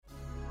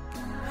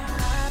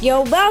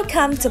You're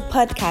welcome to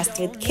Podcast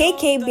with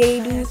KK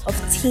Bedu of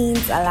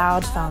Teens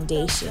Aloud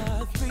Foundation.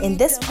 In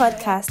this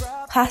podcast,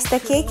 Pastor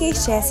KK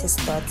shares his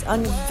thoughts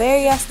on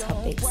various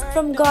topics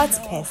from God's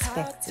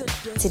perspective.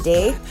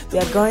 Today, we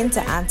are going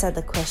to answer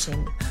the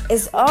question,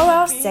 is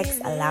oral sex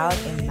allowed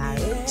in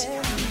marriage?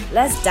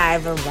 Let's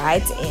dive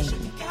right in.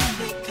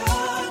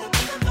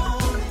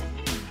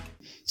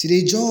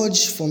 Today,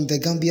 George from the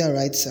Gambia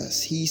writes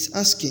us. He's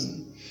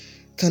asking,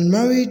 can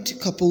married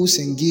couples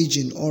engage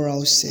in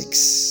oral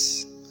sex?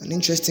 An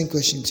interesting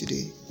question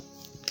today.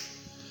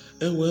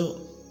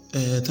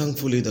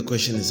 Thankfully, the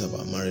question is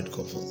about married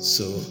couples.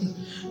 So,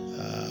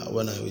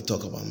 when we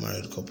talk about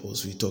married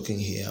couples, we're talking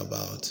here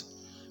about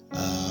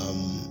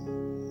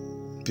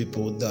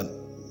people that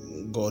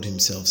God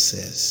Himself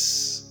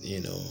says,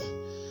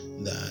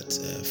 that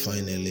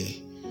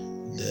finally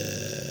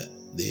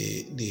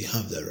they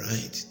have the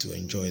right to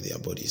enjoy their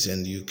bodies,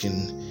 and you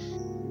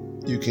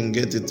can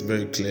get it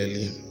very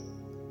clearly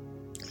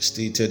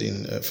stated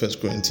in 1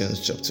 Corinthians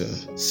chapter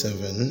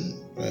 7.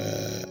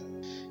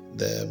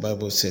 The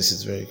Bible says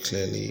it very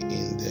clearly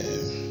in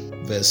the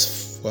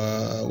verse 4.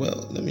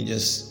 Let me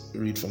just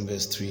read from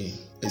verse 3.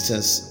 It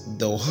says,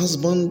 the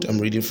husband, I'm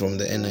reading from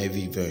the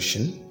NIV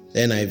version.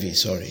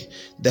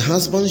 The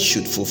husband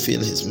should fulfill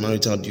his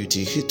marital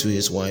duty to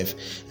his wife,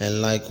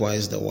 and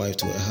likewise the wife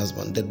to her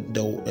husband. And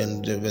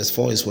the verse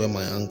 4 is where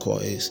my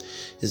anchor is.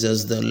 It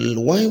says, the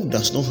wife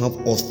does not have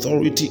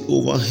authority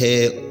over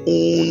her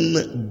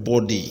own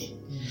body,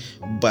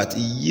 but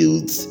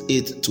yields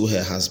it to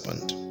her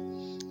husband.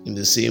 In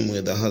the same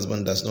way, the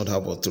husband does not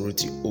have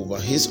authority over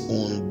his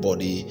own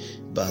body,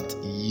 but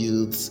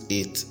yields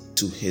it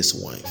to his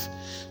wife.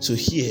 So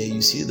here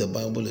you see the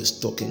Bible is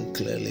talking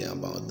clearly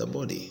about the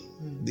body,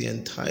 the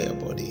entire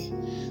body.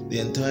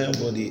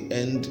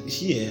 And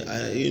here,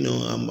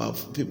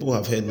 people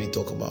have heard me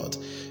talk about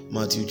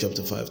Matthew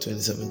chapter 5,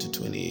 27 to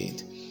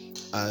 28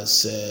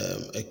 as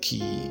a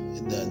key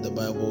that the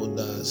Bible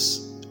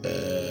does,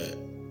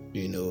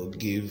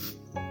 give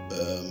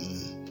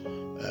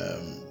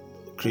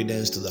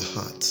credence to the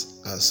heart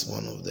as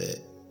one of the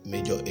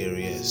major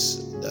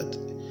areas that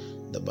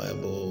the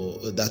Bible,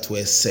 that's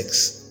where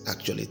sex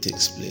actually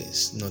takes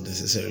place, not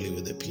necessarily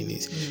with the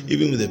penis.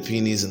 Even with the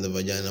penis and the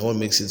vagina, what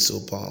makes it so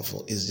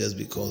powerful is just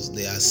because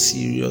there are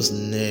serious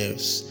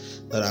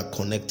nerves that are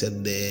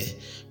connected there,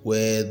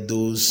 where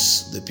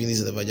the penis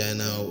and the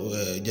vagina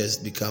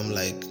just become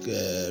like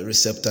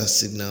receptor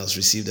signals,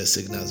 receive the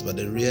signals, but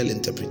the real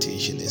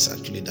interpretation is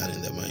actually done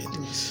in the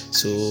mind.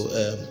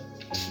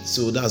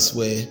 So that's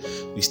where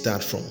we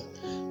start from.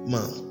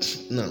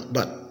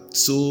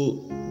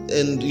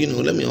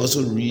 Let me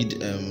also read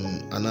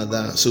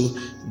another. So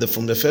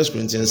from the 1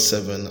 Corinthians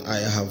 7, I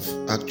have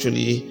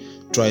actually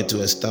tried to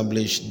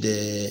establish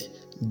the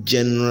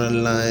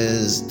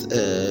generalized,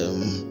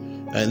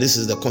 and this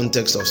is the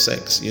context of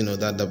sex,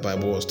 that the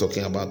Bible was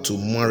talking about to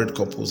married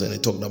couples, and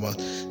it talked about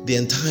the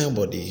entire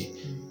body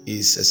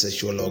is a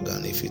sexual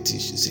organ, if it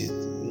is,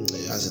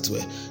 as it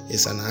were.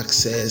 It's an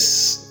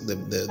access,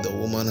 the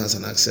woman has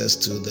an access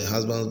to the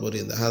husband's body,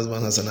 and the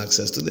husband has an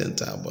access to the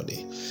entire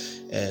body.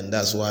 And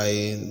that's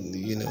why,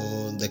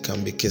 there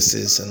can be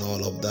kisses and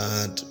all of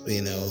that.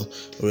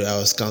 I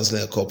was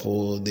counseling a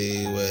couple,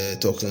 they were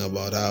talking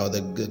about how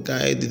the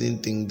guy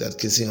didn't think that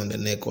kissing on the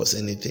neck was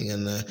anything.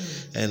 And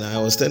I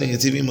was telling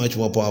it's even much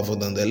more powerful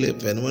than the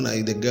lip. And when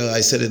I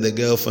said it, the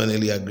girl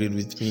finally agreed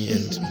with me.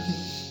 And,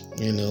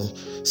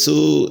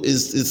 so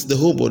it's the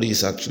whole body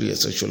is actually a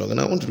sexual organ.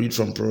 I want to read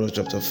from Proverbs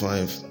chapter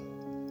 5.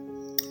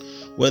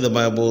 Where the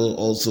Bible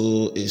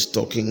also is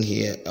talking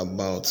here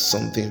about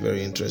something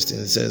very interesting.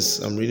 It says,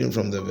 I'm reading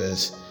from the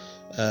verse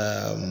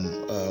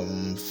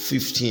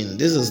 15.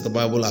 This is the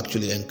Bible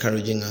actually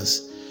encouraging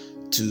us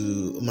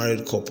to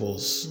married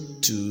couples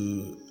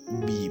to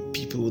be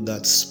people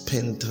that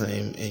spend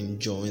time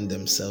enjoying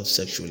themselves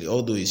sexually,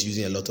 although it's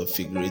using a lot of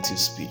figurative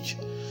speech.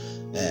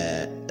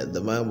 The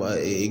Bible,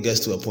 it gets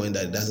to a point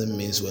that it doesn't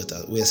mean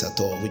words at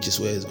all, which is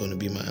where it's going to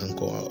be my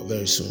anchor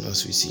very soon,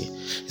 as we see.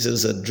 It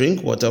says,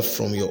 drink water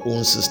from your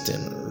own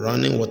cistern,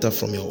 running water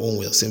from your own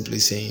well. Simply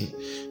saying,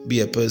 be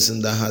a person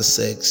that has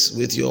sex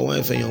with your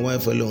wife and your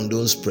wife alone.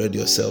 Don't spread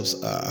yourselves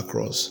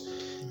across.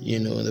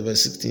 The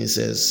verse 16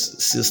 says,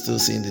 still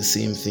saying the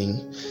same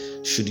thing.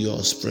 Should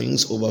your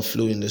springs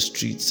overflow in the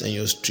streets and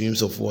your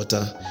streams of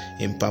water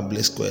in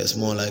public squares,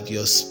 more like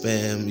your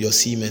sperm, your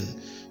semen,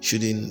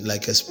 shooting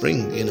like a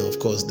spring, of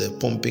course the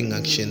pumping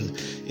action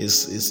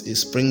is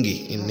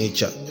springy in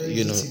nature,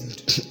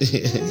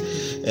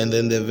 And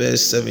then the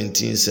verse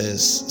 17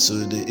 says,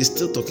 so it's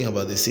still talking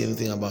about the same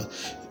thing, about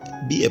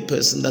be a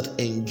person that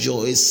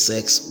enjoys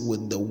sex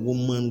with the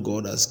woman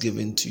God has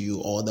given to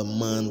you, or the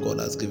man God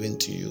has given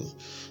to you.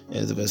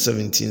 And the verse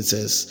 17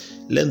 says,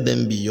 let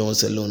them be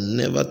yours alone,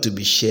 never to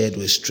be shared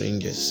with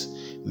strangers.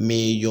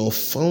 May your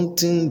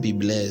fountain be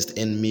blessed,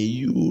 and may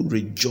you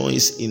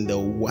rejoice in the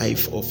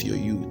wife of your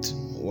youth.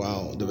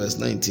 Wow. The verse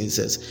 19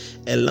 says,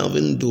 a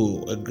loving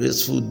doe, a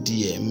graceful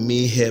deer,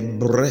 may her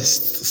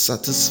breast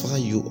satisfy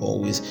you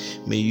always.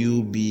 May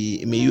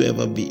you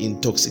ever be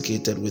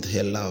intoxicated with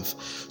her love.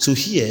 So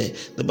here,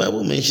 the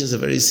Bible mentions a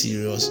very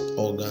serious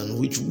organ,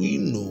 which we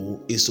know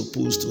is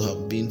supposed to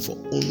have been for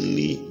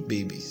only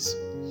babies.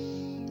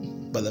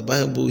 But the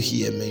Bible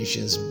here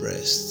mentions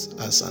breasts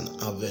as an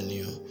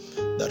avenue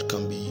that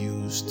can be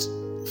used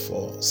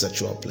for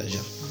sexual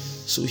pleasure.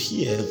 So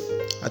here,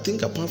 I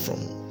think apart from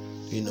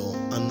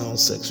anal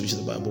sex, which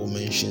the Bible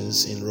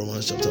mentions in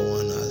Romans chapter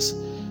 1 as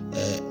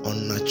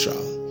unnatural,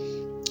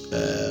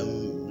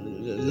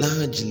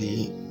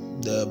 largely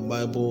the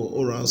Bible,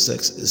 oral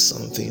sex is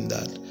something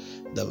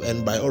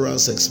and by oral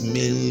sex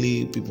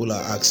mainly people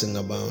are asking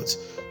about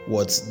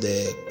what's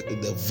the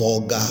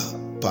vulgar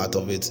part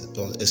of it.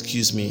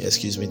 Excuse me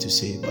to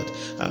say, but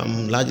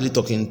I'm largely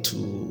talking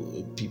to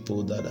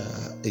people that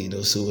are,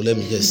 so let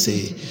me just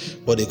say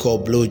what they call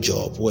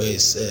blowjob, where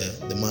it's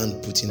the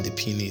man putting the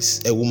penis,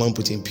 a woman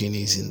putting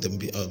penis in the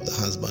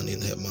husband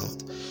in her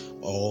mouth,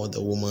 or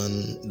the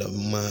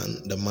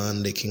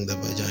man licking the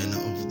vagina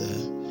of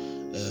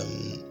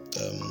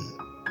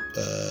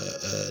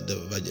the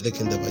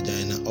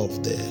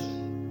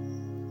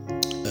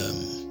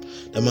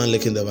man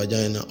licking the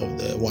vagina of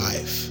the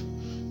wife.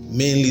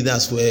 Mainly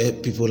that's where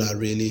people are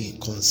really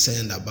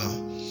concerned about.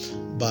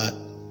 But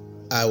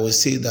I would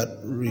say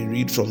that we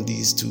read from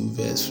these two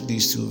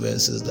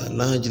verses that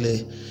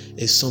largely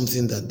is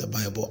something that the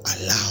Bible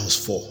allows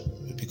for,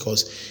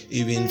 because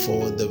even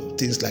for the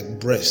things like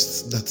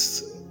breasts,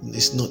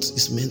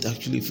 it's meant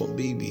actually for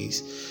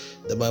babies.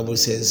 The Bible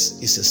says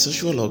it's a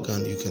sexual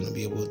organ. You can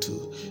be able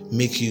to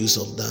make use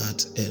of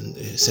that and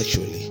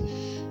sexually,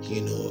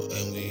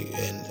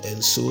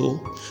 and so.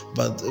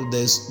 But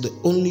there's the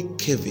only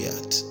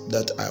caveat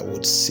that I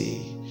would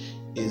say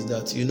is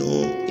that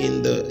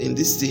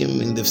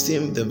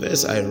the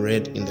verse I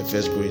read in the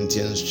 1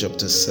 Corinthians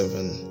chapter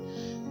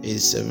 7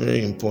 is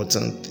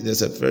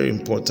there's a very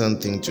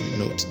important thing to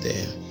note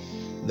there,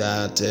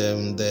 that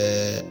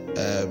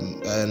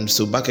and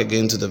so back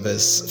again to the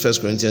verse, 1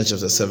 Corinthians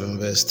chapter 7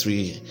 verse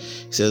 3,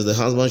 it says the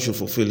husband should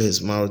fulfill his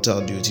marital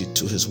duty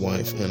to his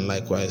wife, and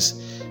likewise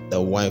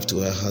the wife to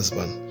her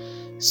husband.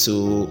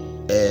 So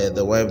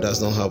the wife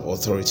does not have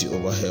authority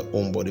over her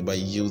own body, but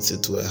yields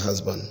it to her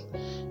husband.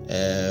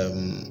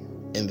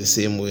 In the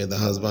same way, the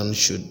husband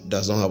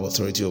does not have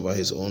authority over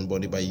his own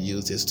body, but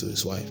yields it to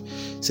his wife.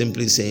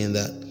 Simply saying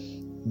that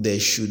there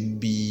should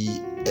be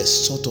a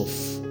sort of,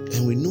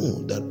 and we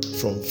know that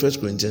from 1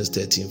 Corinthians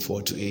 13,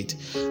 4-8,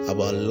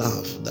 about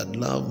love, that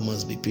love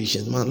must be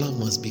patient, love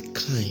must be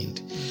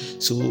kind.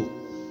 So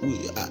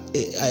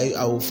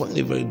I will find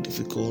it very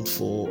difficult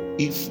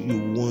if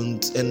you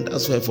want, and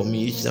that's why for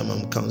me, each time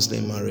I'm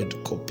counseling married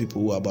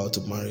people who are about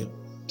to marry,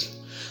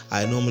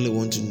 I normally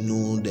want to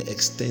know the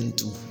extent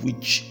to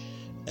which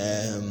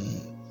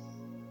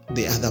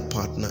the other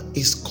partner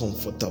is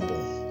comfortable.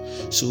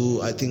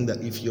 So I think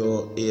that if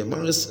your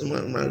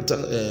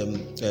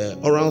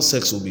oral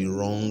sex will be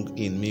wrong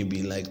in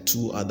maybe like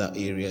two other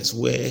areas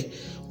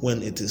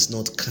when it is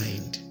not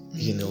kind,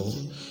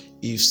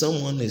 if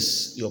someone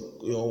is your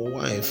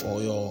wife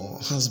or your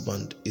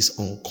husband is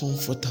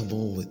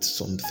uncomfortable with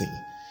something,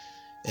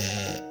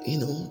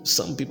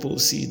 some people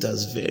see it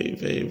as very,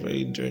 very,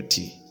 very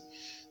dirty,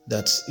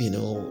 that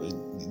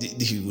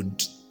he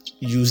would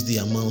use the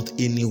amount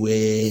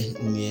anywhere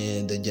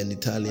near the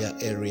genitalia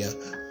area.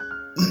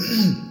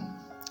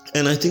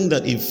 And I think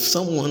that if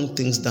someone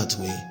thinks that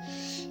way,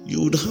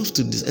 you would have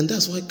to, and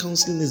that's why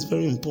counseling is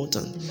very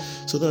important,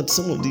 so that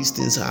some of these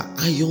things are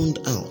ironed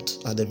out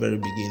at the very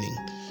beginning,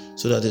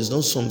 so that it's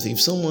not something,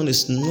 if someone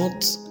is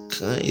not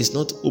kind, is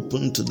not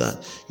open to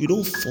that, you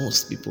don't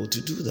force people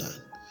to do that.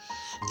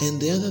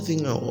 And the other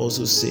thing I'll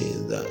also say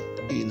that,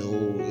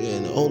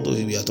 and although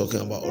we are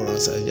talking about oral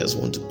sex, I just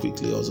want to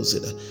quickly also say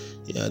that,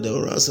 the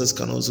oral sex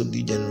can also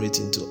degenerate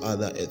into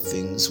other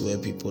things where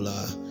people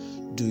are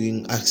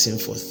asking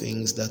for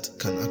things that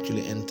can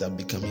actually end up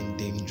becoming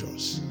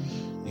dangerous.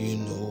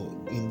 In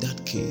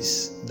that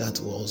case, that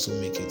will also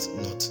make it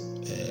not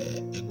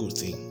a good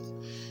thing.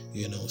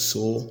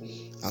 So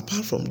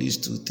apart from these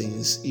two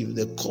things, if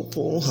the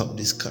couple have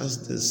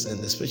discussed this, and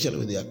especially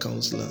with their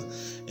counselor,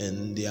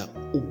 and they are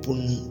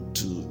open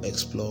to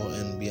explore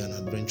and be an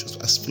adventurous,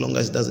 as long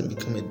as it doesn't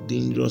become a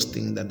dangerous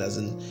thing that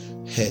doesn't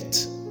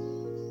hurt,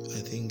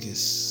 I think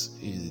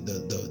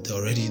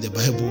already the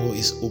Bible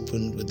is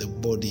open with the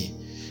body,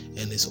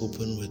 and is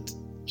open with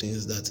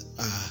things that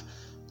are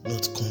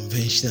not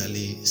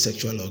conventionally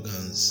sexual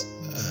organs,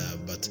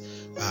 but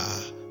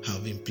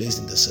have been placed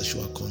in the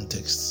sexual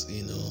context,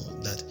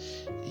 that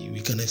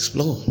we can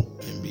explore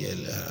and be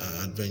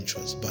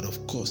adventurous. But of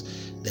course,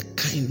 the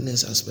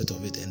kindness aspect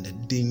of it and the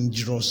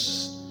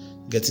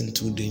getting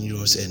too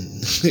dangerous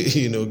and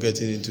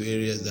getting into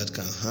areas that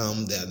can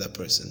harm the other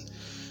person,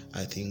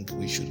 I think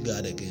we should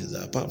guard against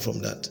that. Apart from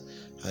that,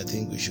 I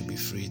think we should be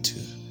free to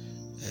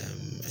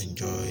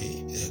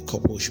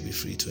couples should be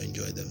free to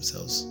enjoy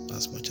themselves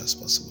as much as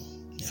possible.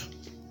 Yeah.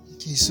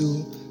 Okay,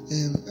 so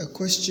a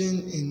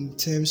question in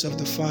terms of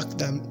the fact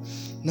that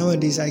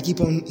nowadays I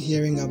keep on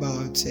hearing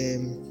about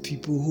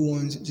people who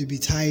want to be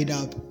tied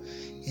up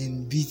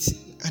and beat.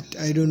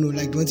 I don't know,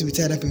 like they want to be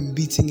tied up and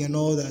beating and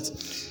all that.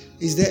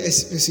 Is there a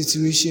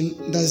situation,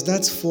 does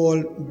that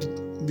fall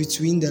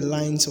between the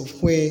lines of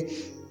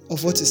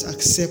what is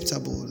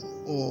acceptable,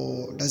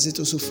 or does it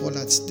also fall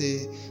at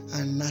the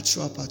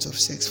unnatural part of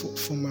sex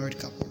for married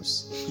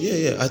couples?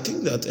 Yeah. I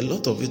think that a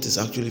lot of it is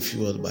actually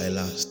fueled by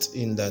lust,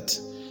 in that,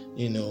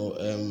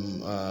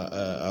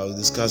 I was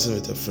discussing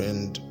with a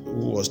friend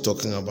who was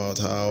talking about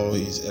how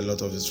a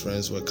lot of his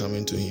friends were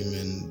coming to him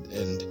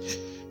and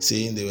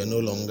saying they were no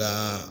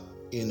longer,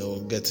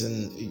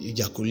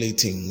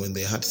 ejaculating when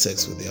they had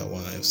sex with their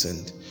wives,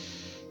 and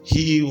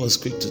he was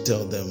quick to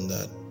tell them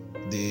that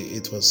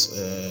there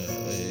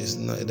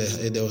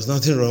was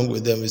nothing wrong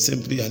with them. It's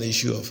simply an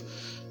issue of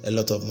a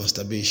lot of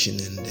masturbation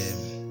and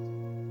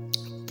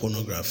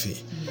pornography.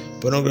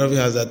 Pornography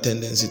has that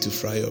tendency to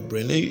fry your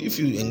brain. If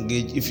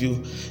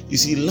you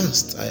see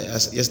lust.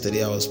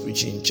 Yesterday I was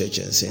preaching in church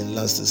and saying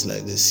lust is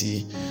like the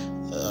sea.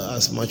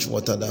 As much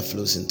water that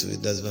flows into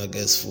it does not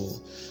get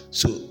full.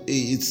 So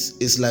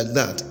it's like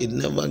that. It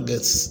never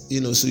gets,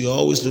 so you're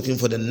always looking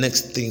for the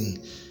next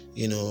thing.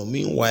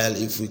 Meanwhile,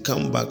 if we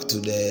come back to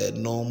the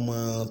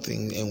normal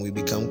thing and we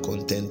become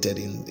contented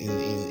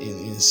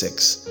in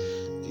sex,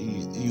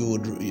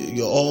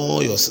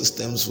 all your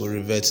systems will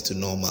revert to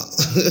normal,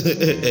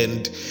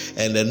 and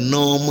the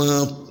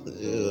normal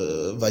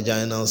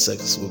vaginal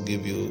sex will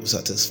give you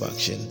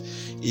satisfaction.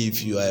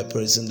 If you are a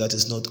person that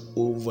is not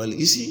overly,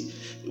 you see,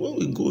 when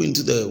we go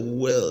into the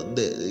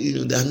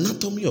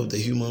anatomy of the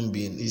human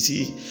being, you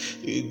see,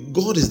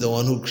 God is the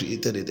one who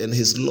created it, and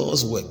His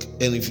laws work.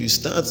 And if you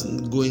start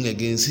going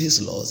against His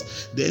laws,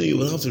 then you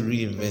will have to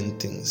reinvent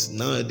things.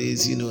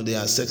 Nowadays, there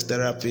are sex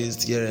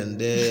therapists here and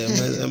there.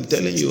 I'm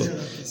telling you,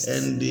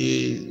 and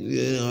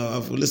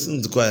I've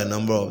listened to quite a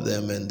number of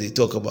them, and they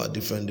talk about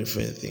different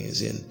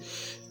things. And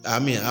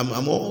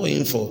I'm all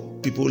in for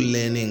people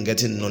learning,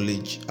 getting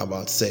knowledge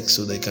about sex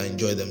so they can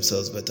enjoy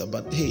themselves better.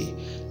 But hey,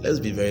 let's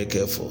be very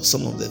careful.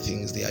 Some of the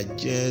things, they are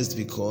just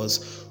because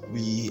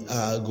we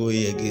are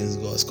going against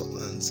God's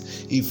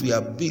commands. If we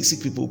are basic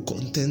people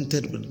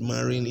contented with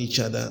marrying each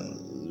other,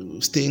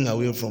 staying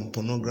away from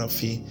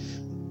pornography,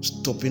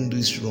 stopping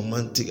these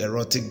romantic,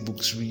 erotic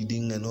books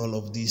reading and all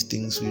of these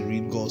things, we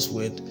read God's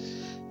word,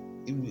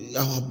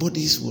 our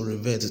bodies will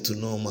revert to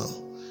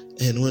normal.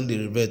 And when they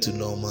revert to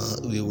normal,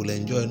 we will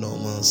enjoy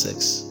normal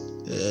sex.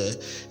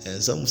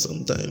 And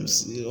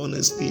sometimes,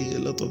 honestly, a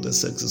lot of the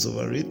sex is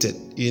overrated,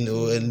 and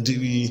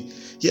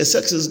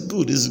sex is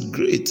good, it's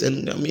great.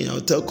 And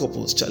I'll tell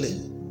couples, Charlie,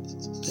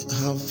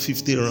 have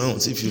 50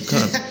 rounds if you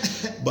can.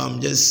 But I'm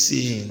just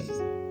saying,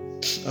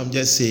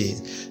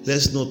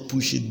 let's not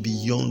push it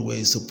beyond where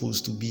it's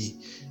supposed to be.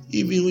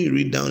 Even when you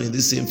read down in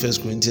this same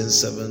 1 Corinthians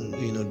 7,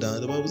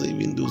 down, the Bible says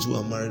even those who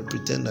are married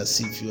pretend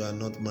as if you are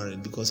not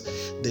married, because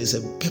there's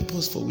a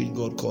purpose for which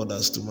God called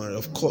us to marry.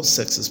 Of course,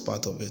 sex is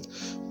part of it,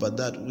 but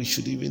that we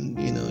should even,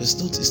 let's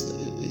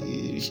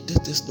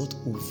not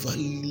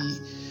overly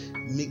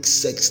make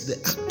sex the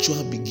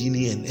actual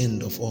beginning and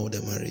end of all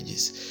the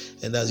marriages.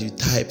 And as you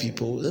tie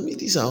people,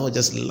 these are all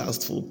just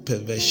lustful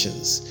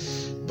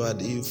perversions. But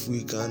if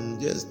we can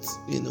just,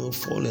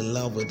 fall in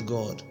love with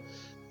God,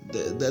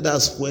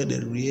 that's where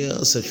the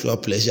real sexual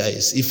pleasure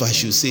is, if I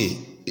should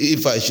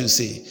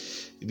say,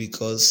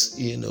 because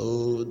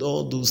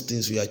all those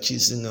things we are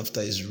chasing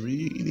after is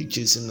really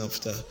chasing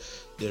after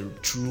the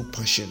true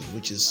passion,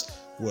 which is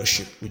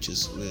worship, which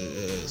is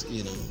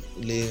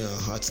laying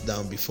our hearts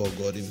down before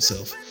God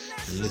Himself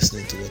and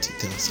listening to what He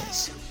tells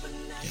us.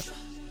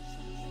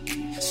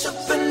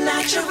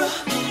 Supernatural.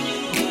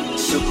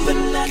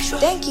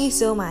 Thank you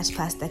so much,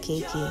 Pastor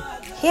KK.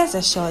 Here's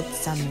a short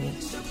summary.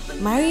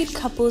 Married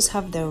couples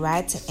have the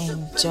right to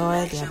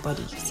enjoy their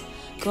bodies.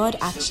 God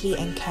actually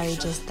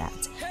encourages that.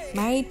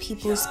 Married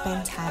people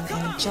spend time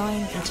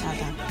enjoying each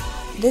other.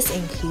 This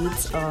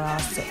includes oral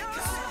sex.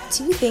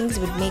 2 things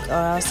would make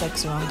oral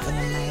sex wrong in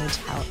a marriage,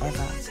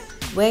 however: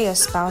 where your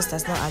spouse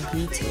does not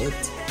agree to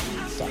it.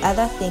 The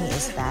other thing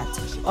is that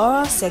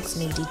oral sex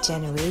may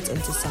degenerate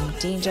into some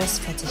dangerous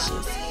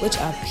fetishes, which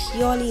are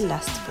purely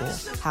lustful.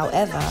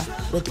 However,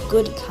 with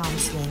good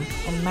counseling,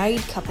 a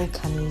married couple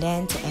can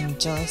learn to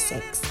enjoy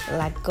sex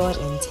like God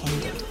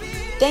intended.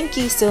 Thank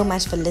you so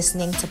much for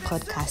listening to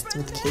Podcast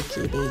with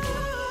KK Baby.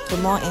 For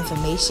more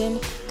information,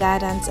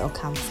 guidance, or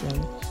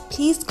counseling,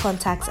 please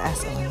contact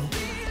us on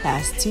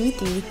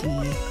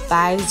 +233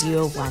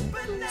 501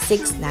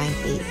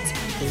 698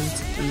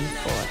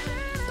 834.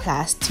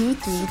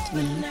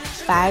 +233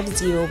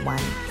 501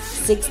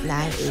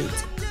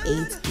 698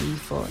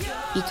 834.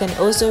 You can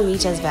also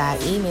reach us via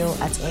email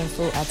at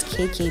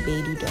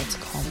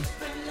info@kkbedu.com.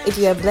 If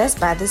you are blessed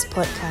by this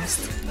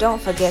podcast, don't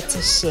forget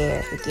to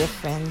share with your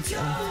friends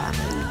and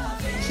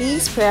family.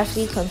 Please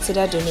prayerfully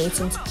consider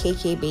donating to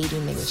KK Bedu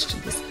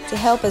Ministries to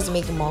help us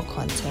make more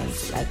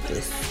content like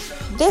this.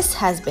 This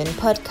has been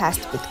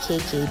Podcast with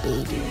KK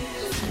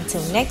Bedu.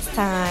 Until next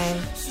time,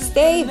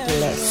 stay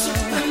blessed.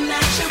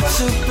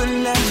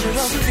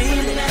 Supernatural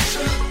feeling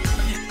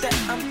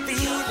that I'm